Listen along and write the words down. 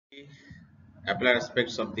Applied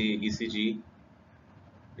aspects of the ECG.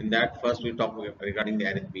 In that, first we talk regarding the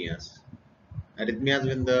arrhythmias. Arrhythmias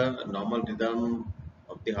when the normal rhythm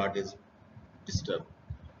of the heart is disturbed.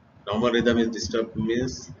 Normal rhythm is disturbed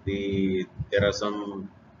means there are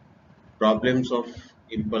some problems of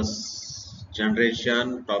impulse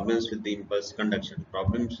generation, problems with the impulse conduction,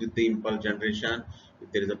 problems with the impulse generation.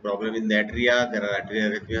 If there is a problem in the atria, there are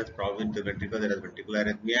atrial arrhythmias. Problem in the ventricle, there are ventricular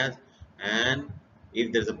arrhythmias, and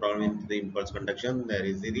if there is a problem in the impulse conduction, there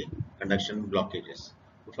is the conduction blockages.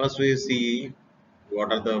 First, we see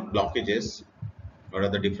what are the blockages, what are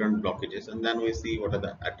the different blockages, and then we see what are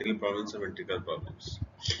the atrial problems and ventricular problems.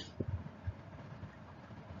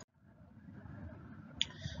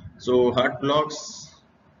 So, heart blocks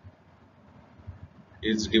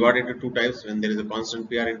is divided into two types when there is a constant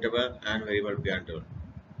PR interval and variable PR interval.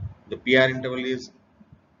 The PR interval is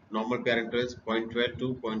normal PR interval is 0.12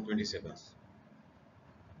 to 0.20 seconds.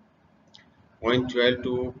 0.12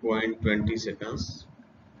 to 0.20 seconds.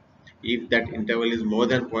 If that interval is more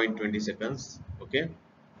than 0.20 seconds, okay,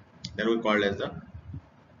 then we call it as the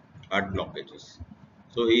heart blockages.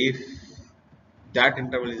 So if that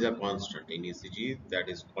interval is a constant in ECG, that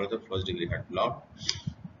is called the first degree heart block.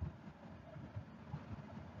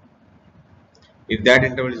 If that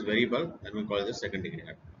interval is variable, then we call it the second degree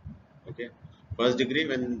heart block. Okay, first degree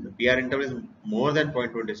when the PR interval is more than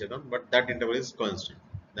 0.20 seconds, but that interval is constant.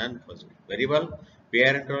 Then first degree. Variable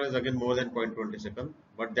PR interval is again more than 0.20 seconds,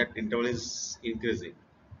 but that interval is increasing.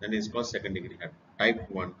 Then it's called second degree heart type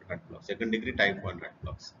 1 heart block. Second degree type 1 heart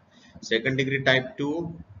blocks. Second degree type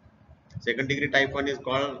 2. Second degree type 1 is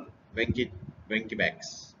called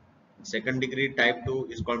Wenckebach's. Second degree type 2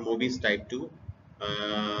 is called Mobius type 2.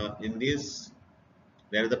 In this,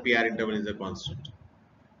 where the PR interval is a constant.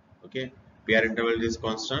 Okay, PR interval is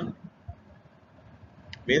constant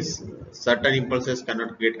means certain impulses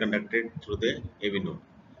cannot get conducted through the AV node.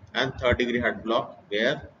 And third degree heart block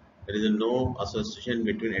where there is no association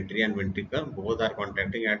between atria and ventricle, both are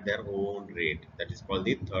contracting at their own rate. That is called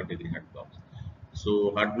the third degree heart blocks.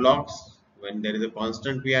 So heart blocks when there is a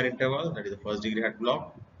constant PR interval, that is the first degree heart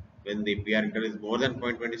block. When the PR interval is more than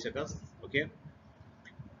 0.20 seconds, okay,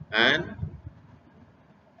 and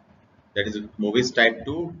that is Mobius type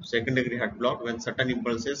 2 second degree heart block when certain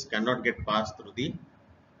impulses cannot get passed through the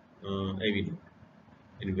AV node.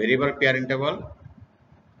 In variable PR interval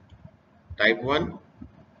type 1,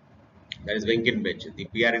 that is Wenckebach. The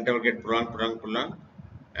PR interval get prolonged,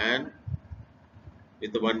 and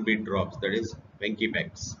with the one beat drops, that is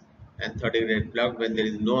Wenckebach's. And third degree heart block when there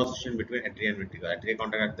is no association between atria and ventricle. Atria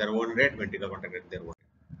contract at their own rate, ventricle contract at their own rate.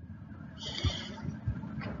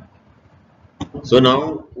 So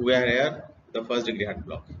now we are here the first degree heart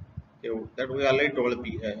block. Okay, that we already told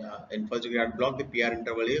in first degree heart block the PR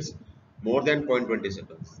interval is more than 0.20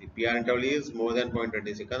 seconds. The PR interval is more than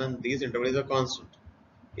 0.20 seconds, and these interval is a constant.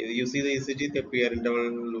 If you see the ECG, the PR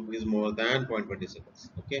interval is more than 0.20 seconds.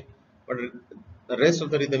 Okay, but the rest of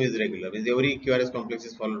the rhythm is regular. Means every QRS complex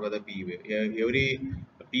is followed by the P wave. Every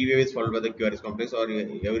P wave is followed by the QRS complex, or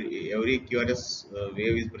every QRS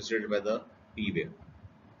wave is preceded by the P wave.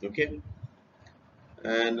 Okay,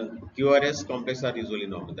 and QRS complex are usually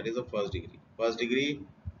normal. That is the first degree. First degree,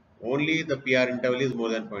 only the PR interval is more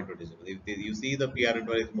than 0.20 seconds. If you see the PR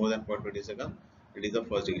interval is more than 0.20 seconds, it is the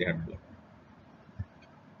first degree heart block.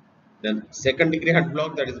 Then second degree heart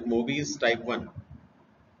block, that is Mobius type 1.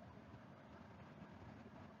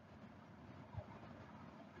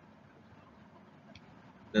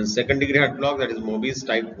 Then second degree heart block, that is Mobius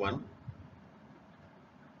type 1.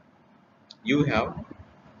 You have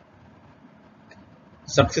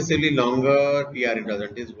successively longer PR intervals,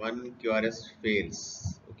 that is one QRS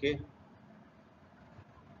fails. Okay,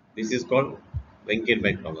 this is called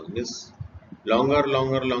Wenckebach problem. Means longer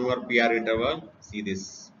PR interval. See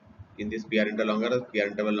this in this PR interval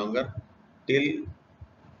longer till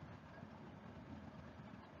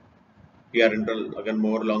PR interval again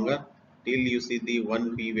more longer till you see the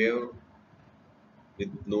one P wave with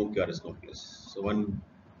no QRS complex. So one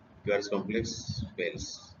QRS complex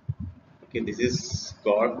fails. Okay, this is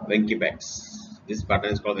called Wenckebach's. This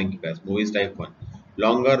pattern is called Wenckebach's. Movies type 1.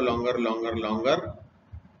 Longer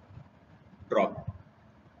drop.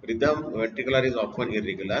 Rhythm ventricular is often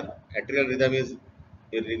irregular. Atrial rhythm is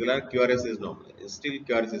irregular. QRS is normal. Still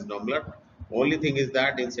QRS is normal. Only thing is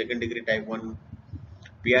that in second degree type 1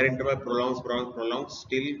 PR interval prolongs.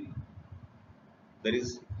 Still there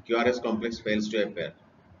is QRS complex fails to appear.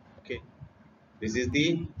 Okay. This is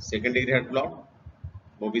the second degree heart block.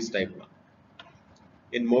 Mobius type 1.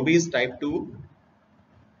 In Mobius type 2,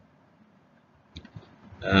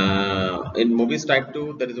 in Mobius type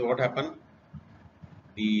 2, that is what happened.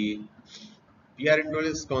 the PR interval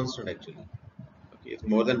is constant actually. Okay, it's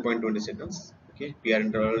more than 0.20 seconds. Okay, PR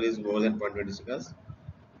interval is more than 0.20 seconds.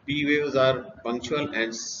 P waves are punctual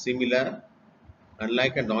and similar,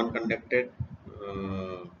 unlike a non-conducted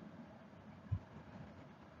uh,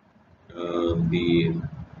 the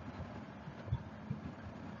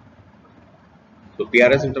so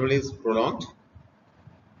PRS interval is prolonged.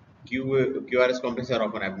 QRS complexes are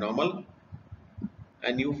often abnormal,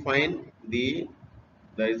 and you find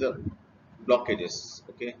there is a blockages.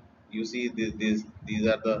 Okay, you see these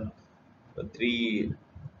are the three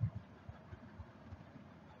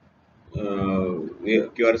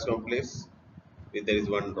QRS complex. There is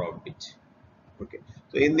one drop pitch. Okay,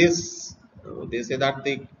 so in this they say that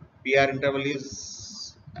the PR interval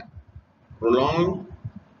is prolonged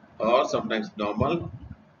or sometimes normal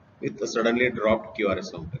with a suddenly dropped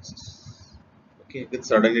QRS complexes. Okay, with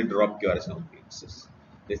suddenly dropped QRS complexes.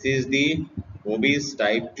 This is the Mobius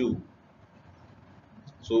type 2.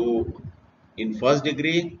 So in first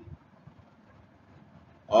degree,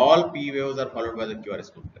 all P waves are followed by the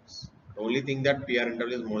QRS complex. The only thing that PR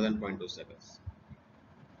interval is more than 0.2 seconds.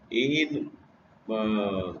 In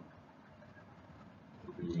uh,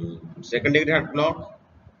 second degree heart block,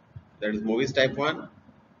 that is Mobius type 1,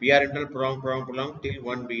 PR interval prolonged till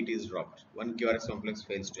one beat is dropped. One QRS complex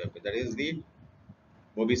fails to appear. That is the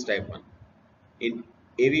Mobius type 1. In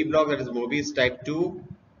AV block, that is Mobius type 2,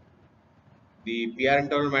 the PR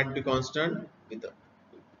interval might be constant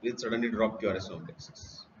with suddenly drop QRS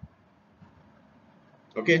complexes.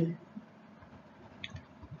 Okay.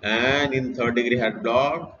 And in third degree heart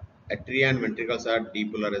block, atria and ventricles are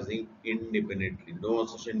depolarizing independently. No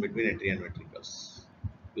association between atria and ventricles.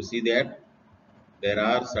 You see that there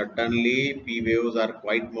are certainly P waves are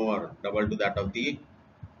quite more, double to that of the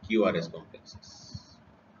QRS complexes.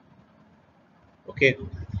 Okay.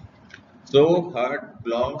 So heart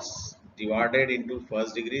blocks divided into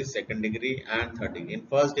first degree, second degree, and third degree. In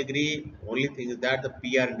first degree, only thing is that the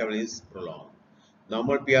PR interval is prolonged.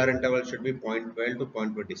 Normal PR interval should be 0.12 to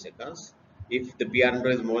 0.20 seconds. If the PR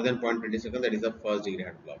interval is more than 0.20 seconds, that is a first degree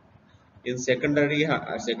heart block. In second degree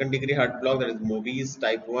heart block, that is Mobius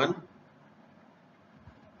type 1.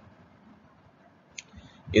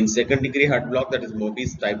 In second degree heart block, that is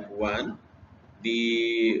Mobius type 1,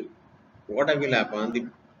 the what will happen? The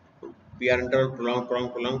PR interval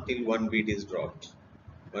prolong till one beat is dropped.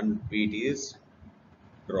 One beat is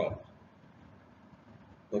dropped.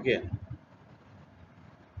 Okay.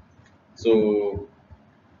 So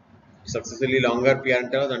successively longer PR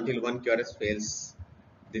intervals until one QRS fails.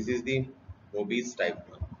 This is the Mobius type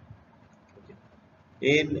 1. Okay.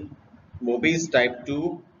 In Mobius type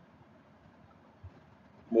 2,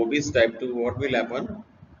 what will happen?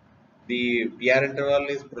 The PR interval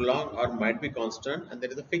is prolonged or might be constant, and there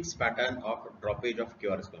is a fixed pattern of droppage of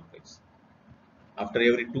QRS complex. After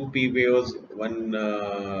every two P waves,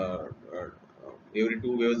 every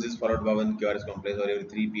two waves is followed by one QRS complex, or every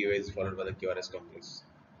three P waves is followed by the QRS complex,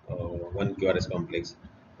 one QRS complex.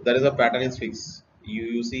 There is a pattern is fixed.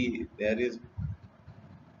 You see there is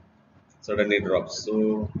suddenly drops.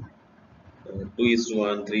 So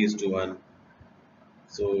 2:1, 3:1.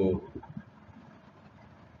 So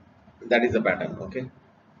that is the pattern. Okay.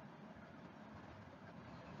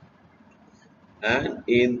 And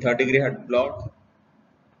in third degree heart block,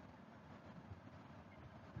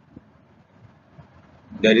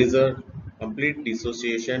 there is a complete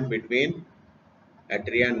dissociation between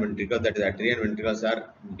atria and ventricle. That is, atria and ventricles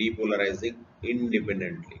are depolarizing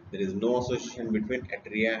independently. There is no association between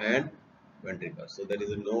atria and ventricles. So there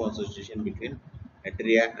is no association between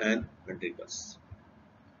atria and ventricles.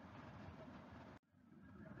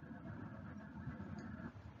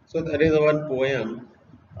 So there is one poem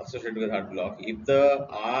associated with heart block. If the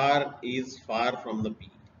R is far from the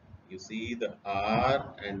P, you see the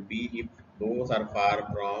R and P, if both are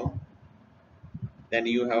far from, then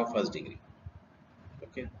you have first degree.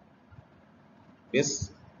 Okay.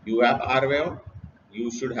 Yes, you have R wave,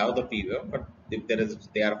 you should have the P wave, but if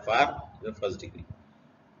they are far, the first degree.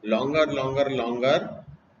 Longer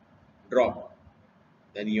drop,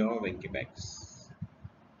 then you have Venkibax.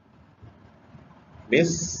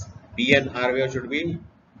 Miss P and R wave should be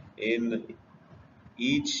in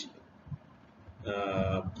each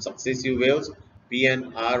successive waves. P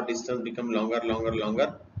and R distance become longer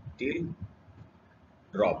till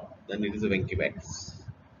drop. Then it is a Venkibax.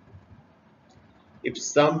 If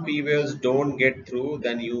some P waves don't get through,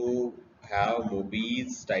 then you have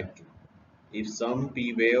Mobius type 2. If some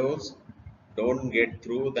P waves don't get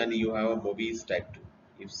through, then you have a Mobius type 2.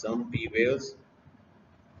 If some P waves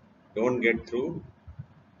don't get through,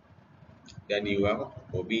 then you have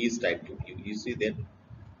Mobius type 2. You see that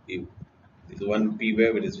If this is one P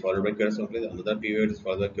wave, it is followed by QRS complex. Another P wave is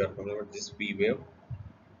followed by QRS complex. But this P wave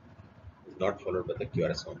is not followed by the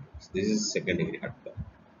QRS complex. This is second degree heart block.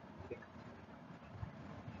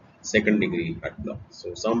 Second degree heart block.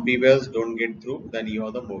 So some P waves don't get through, then you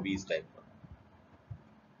have the Mobius type.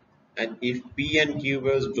 And if P and Q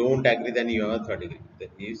waves don't agree, then you have a third degree. Then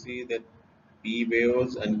you see that P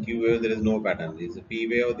waves and Q waves, there is no pattern. This is a P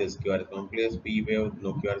wave, this QRS complex, P wave,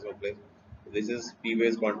 no QRS complex. This is P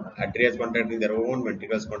waves, atria contacting their own,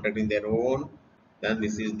 ventricles contacting their own. Then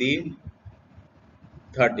this is the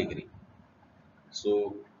third degree.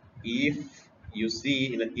 So if you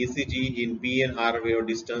see in an ECG in P and R wave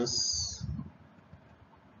distance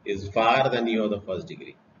is far, then you have the first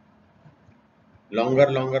degree. Longer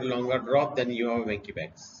drop, then you have Venki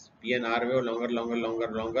backs. P and R wave longer,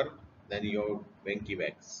 then you have Venki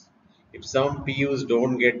backs. If some PUs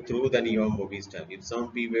don't get through, then you have Mobius type. If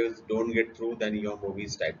some P waves don't get through, then you have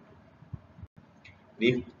Mobius type.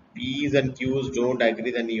 If P's and Q's don't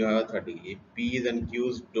agree, then you have a 30. If P's and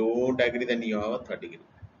Q's don't agree, then you have a 30 degree.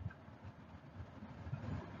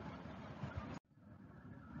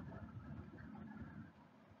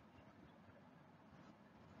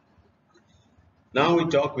 Now we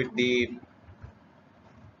talk with the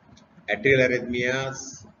atrial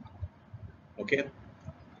arrhythmias. Okay.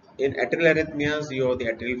 In atrial arrhythmias, you have the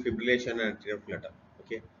atrial fibrillation and atrial flutter.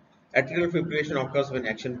 Okay. Atrial fibrillation occurs when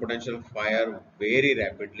action potential fire very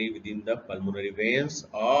rapidly within the pulmonary veins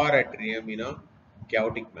or atrium in a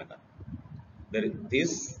chaotic manner.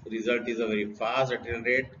 This result is a very fast atrial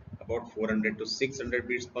rate, about 400 to 600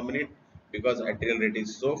 beats per minute. Because atrial rate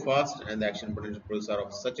is so fast and the action potential pulses are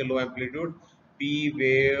of such a low amplitude, P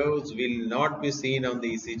waves will not be seen on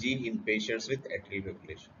the ECG in patients with atrial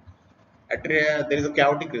fibrillation. Atria, there is a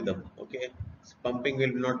chaotic rhythm. Okay, pumping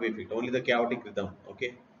will not be fixed. Only the chaotic rhythm.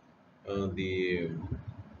 Okay, the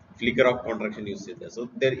flicker of contraction you see there. So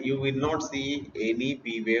there you will not see any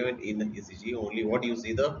P wave in the ECG. Only what you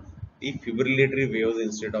see the fibrillatory waves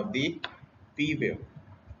instead of the P wave.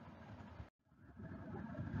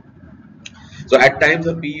 So at times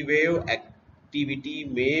the P wave activity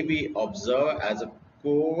may be observed as a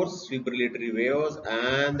coarse fibrillatory waves,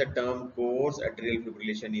 and the term coarse atrial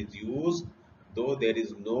fibrillation is used, though there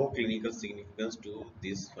is no clinical significance to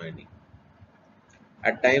this finding.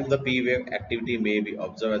 At times the P wave activity may be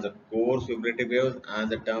observed as a coarse fibrillatory waves, and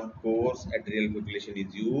the term coarse atrial fibrillation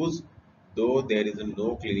is used, though there is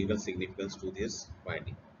no clinical significance to this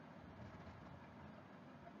finding.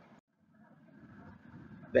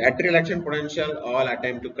 The atrial action potential all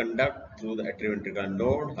attempt to conduct through the atrioventricular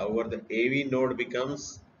node. However, the AV node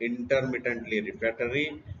becomes intermittently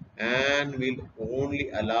refractory and will only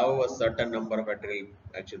allow a certain number of atrial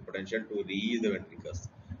action potential to reach the ventricles.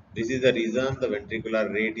 This is the reason the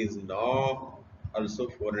ventricular rate is not also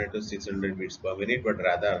 400 to 600 beats per minute, but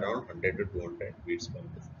rather around 100 to 200 beats per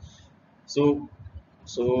minute. So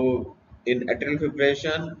in atrial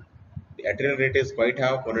fibrillation, the atrial rate is quite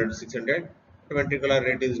high, 400 to 600. The ventricular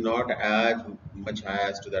rate is not as much high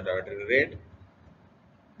as to that atrial rate,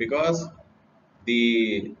 because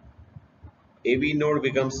the AV node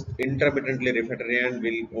becomes intermittently refractory and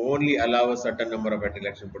will only allow a certain number of atrial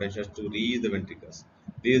action potentials to reach the ventricles.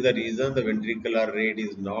 This is the reason the ventricular rate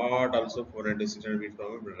is not also 400 to 600 beats per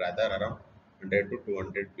minute, but rather around 100 to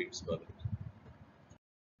 200 beats per minute.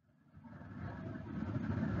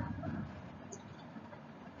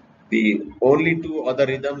 The only two other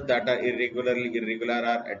rhythms that are irregularly irregular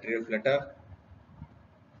are atrial flutter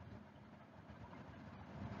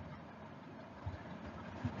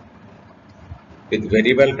with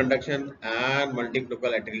variable conduction and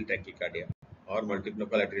multifocal atrial tachycardia or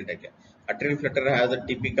multifocal atrial tachycardia. Atrial flutter has a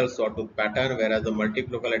typical sawtooth pattern, whereas the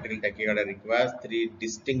multifocal atrial tachycardia requires three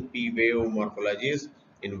distinct P wave morphologies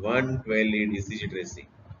in one 12-lead ECG tracing.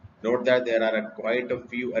 Note that there are quite a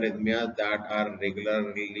few arrhythmias that are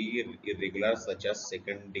regularly irregular, such as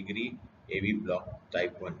second degree AV block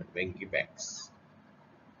type 1, Venki packs.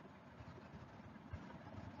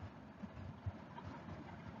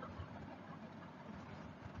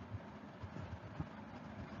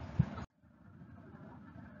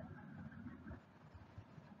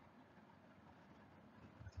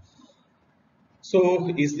 So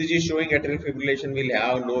ECG showing atrial fibrillation will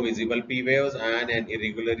have no visible P waves and an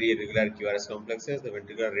irregular QRS complexes. The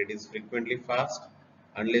ventricular rate is frequently fast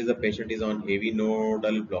unless the patient is on heavy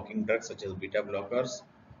nodal blocking drugs such as beta blockers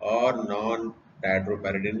or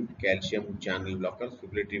non-dihydropyridine calcium channel blockers.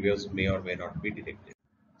 Fibrillatory waves may or may not be detected.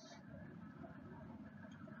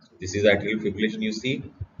 So this is atrial fibrillation you see.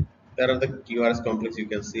 There are the QRS complex you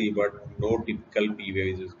can see, but no typical P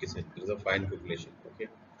wave is present. There is a fine fibrillation. Okay.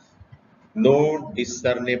 No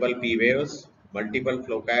discernible P waves, multiple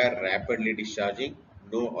foci rapidly discharging,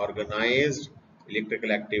 no organized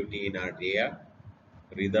electrical activity in arteria,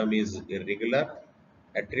 rhythm is irregular,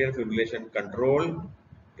 atrial fibrillation control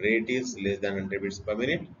rate is less than 100 beats per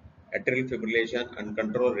minute, atrial fibrillation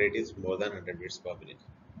uncontrolled rate is more than 100 beats per minute.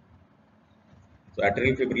 So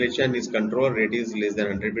atrial fibrillation is controlled rate is less than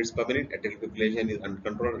 100 beats per minute, atrial fibrillation is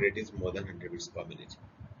uncontrolled rate is more than 100 beats per minute.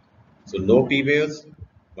 So no P waves,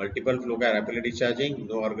 multiple foci rapidly discharging,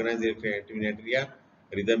 no organized electrical activity in atria,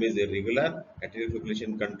 rhythm is irregular, atrial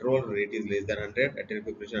fibrillation control rate is less than 100, atrial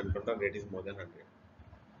fibrillation uncontrolled rate is more than 100.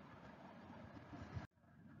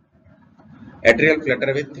 Atrial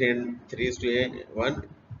flutter with 3:1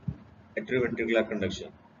 atrioventricular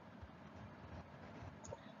conduction.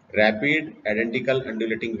 Rapid identical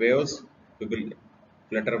undulating waves,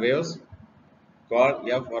 flutter waves, called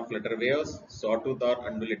F or flutter waves, sawtooth or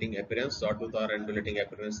undulating appearance, sawtooth or undulating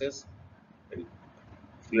appearances,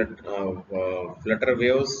 flutter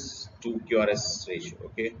waves to QRS ratio.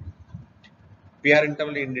 Okay. PR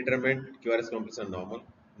interval indeterminate, QRS complex are normal.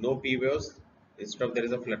 No P waves, instead of there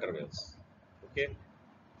is a flutter waves. Okay.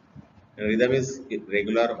 And rhythm is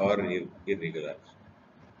regular or irregular.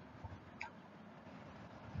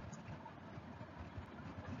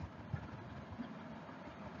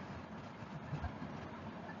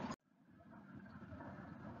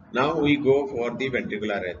 Now we go for the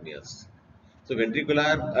ventricular arrhythmias. So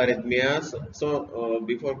ventricular arrhythmias. So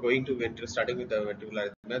before going to starting with the ventricular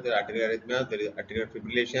arrhythmia, there are arterial arrhythmia, there is arterial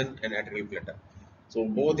fibrillation and arterial flutter. So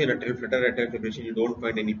both in arterial flutter, arterial fibrillation, you don't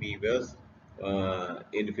find any P waves.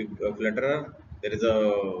 In flutter, there is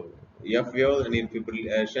a F wave, and in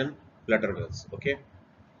fibrillation, flutter waves. Okay.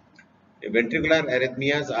 Ventricular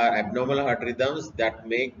arrhythmias are abnormal heart rhythms that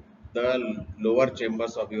make the lower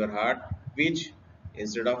chambers of your heart twitch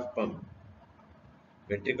instead of pump.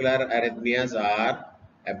 Ventricular arrhythmias are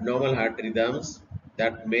abnormal heart rhythms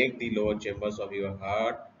that make the lower chambers of your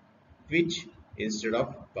heart twitch instead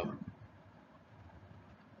of pump.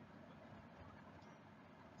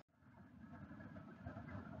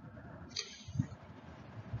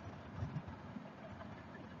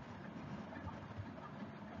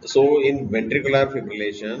 So in ventricular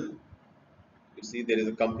fibrillation, you see there is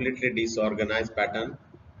a completely disorganized pattern.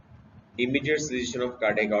 Immediate cessation of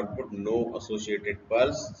cardiac output, no associated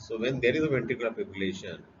pulse. So when there is a ventricular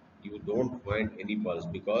fibrillation, you don't find any pulse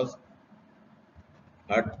because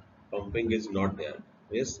heart pumping is not there.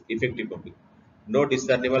 Yes, effective pumping. No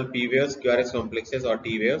discernible P waves, QRS complexes or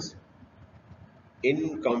T waves.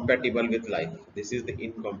 Incompatible with life. This is the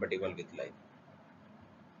incompatible with life.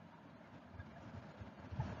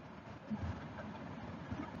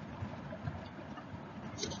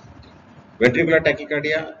 Ventricular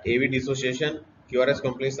tachycardia, AV dissociation, QRS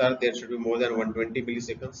complexes are there should be more than 120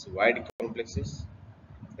 milliseconds. Wide complexes.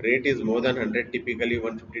 Rate is more than 100, typically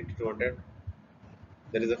 150 to 200.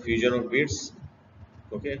 There is a fusion of beats.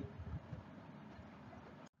 Okay.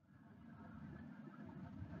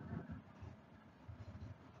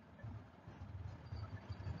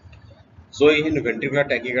 So in ventricular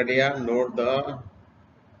tachycardia, note the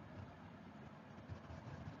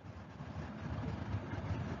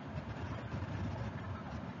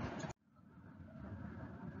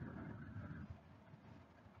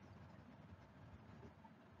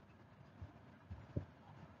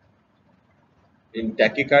in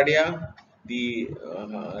tachycardia, the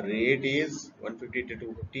rate is 150 to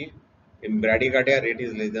 250. In bradycardia, rate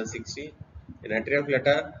is less than 60. In atrial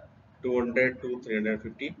flutter, 200 to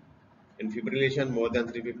 350. In fibrillation, more than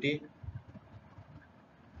 350.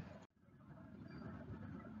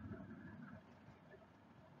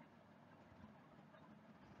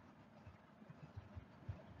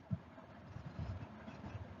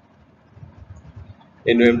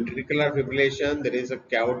 In ventricular fibrillation, there is a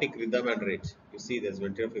chaotic rhythm and rate. You see, there's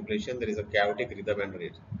ventricular fibrillation, there is a chaotic rhythm and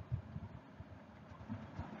rate.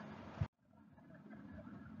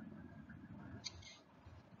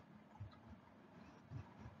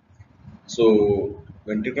 So,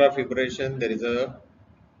 ventricular fibrillation, there is a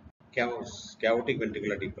chaotic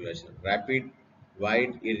ventricular depolation, rapid,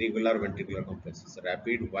 wide, irregular ventricular complexes,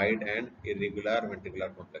 rapid, wide, and irregular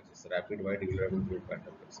ventricular complexes, rapid, wide, irregular ventricular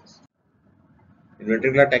complexes. In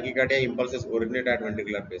ventricular tachycardia, impulses originate at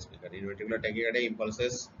ventricular pacemaker. In ventricular tachycardia,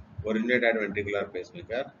 impulses originate at ventricular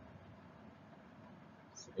pacemaker.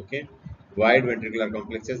 Okay, wide ventricular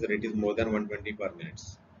complexes, the rate is more than 120 per minute.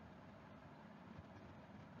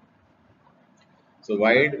 So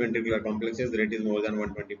wide ventricular complexes, the rate is more than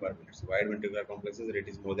 120 per minute. So wide ventricular complexes, the rate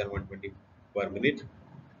is more than 120 per minute.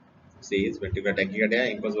 Says ventricular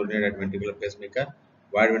tachycardia, impulse originate at ventricular pacemaker.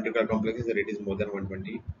 Wide ventricular complexes, the rate is more than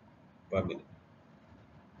 120 per minute.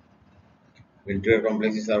 Ventricular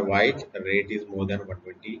complexes are wide, the rate is more than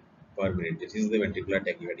 120 per minute. This is the ventricular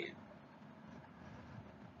tachycardia.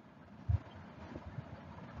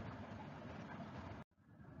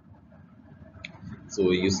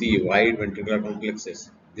 So you see wide ventricular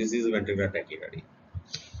complexes. This is ventricular tachycardia.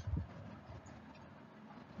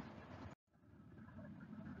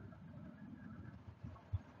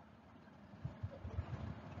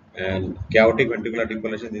 And chaotic ventricular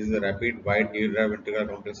decollation, this is the rapid wide irregular ventricular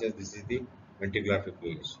complexes. This is the ventricular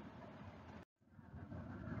fibrillation.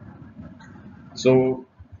 So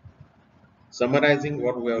summarizing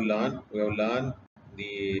what we have learned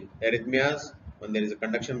the arrhythmias when there is a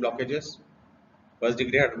conduction blockages. First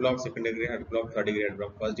degree heart block, second degree heart block, third degree heart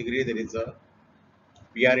block. First degree there is a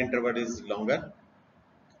PR interval is longer.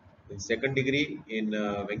 In second degree in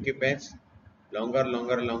Venki patch, longer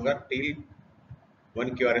till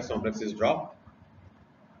one QRS complex is dropped.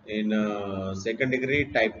 In second degree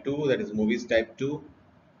type 2, that is movies type 2,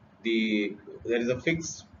 there is a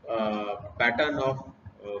fixed pattern of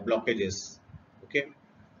blockages. Okay.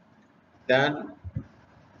 Then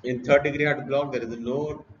in third degree heart block, there is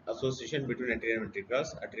no association between atrial and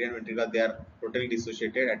ventricles. Atrial and ventricle, they are totally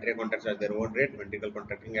dissociated. Atrial contracts at their own rate, ventricle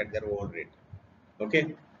contracting at their own rate.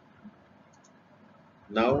 Okay.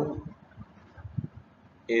 Now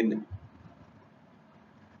in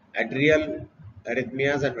atrial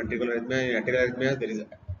arrhythmias and ventricular arrhythmias, in atrial arrhythmias, there is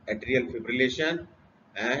atrial fibrillation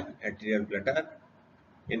and atrial flutter.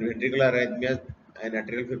 In ventricular arrhythmias and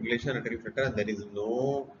atrial fibrillation, atrial flutter, there is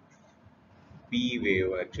no P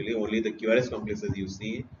wave actually, only the QRS complexes you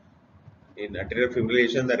see. In atrial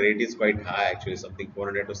fibrillation, the rate is quite high actually, something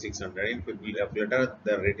 400 to 600. In flutter,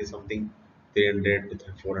 the rate is something 300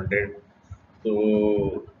 to 400.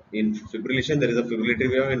 So in fibrillation, there is a fibrillatory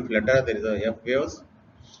wave. In flutter, there is a F waves.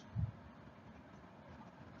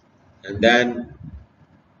 And then,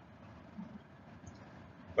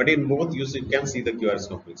 but in both you can see the QRS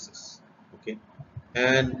complexes. Okay.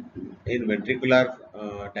 And in ventricular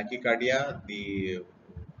tachycardia, the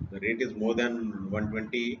rate is more than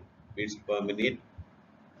 120 beats per minute.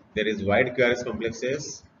 There is wide QRS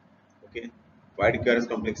complexes. Okay, wide QRS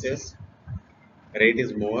complexes. Rate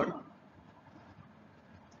is more.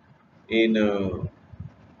 In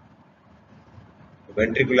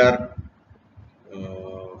ventricular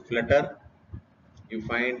flutter, you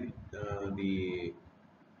find the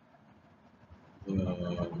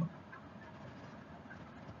uh,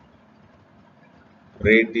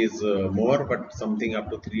 rate is more, but something up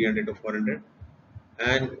to 300 to 400.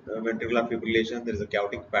 And ventricular fibrillation, there is a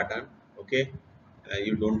chaotic pattern. Okay,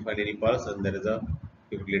 you don't find any pulse, and there is a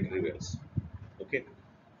fibrillatory waves. Okay,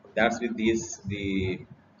 that's with these the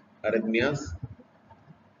arrhythmias.